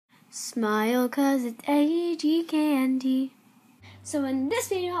Smile 'cause it's AG candy. So in this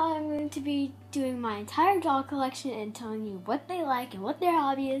video, I'm going to be doing my entire doll collection and telling you what they like and what their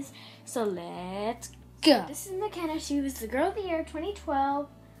hobby is. So let's go. This is McKenna. She was the Girl of the Year 2012.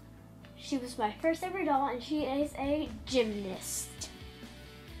 She was my first ever doll and she is a gymnast.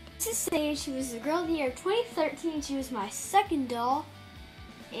 This is Sage. She was the Girl of the Year 2013. She was my second doll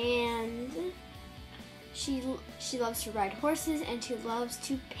and she loves to ride horses and she loves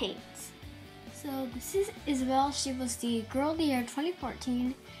to paint. So this is Isabel. She was the Girl of the Year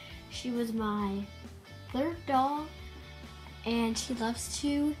 2014. She was my third doll and she loves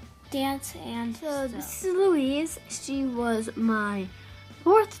to dance and stuff. This is Louise. She was my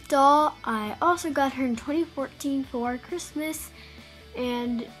fourth doll. I also got her in 2014 for Christmas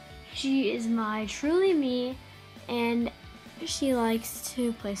and she is my Truly Me and she likes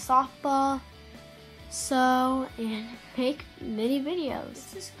to play softball, sew, and make mini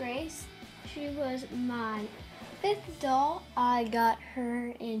videos. This is Grace. She was my fifth doll. I got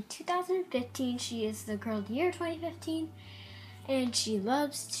her in 2015. She is the Girl of the Year 2015. And she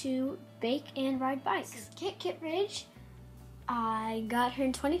loves to bake and ride bikes. This is Kit Ridge. I got her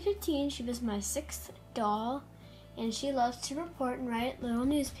in 2015. She was my sixth doll. And she loves to report and write little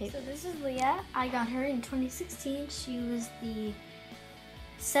newspapers. So this is Leah. I got her in 2016. She was the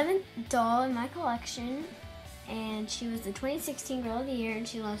seventh doll in my collection. And she was the 2016 Girl of the Year. And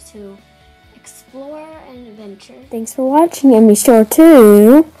she loves to explore and adventure. Thanks for watching and be sure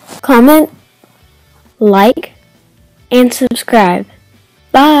to comment, like, and subscribe.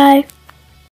 Bye!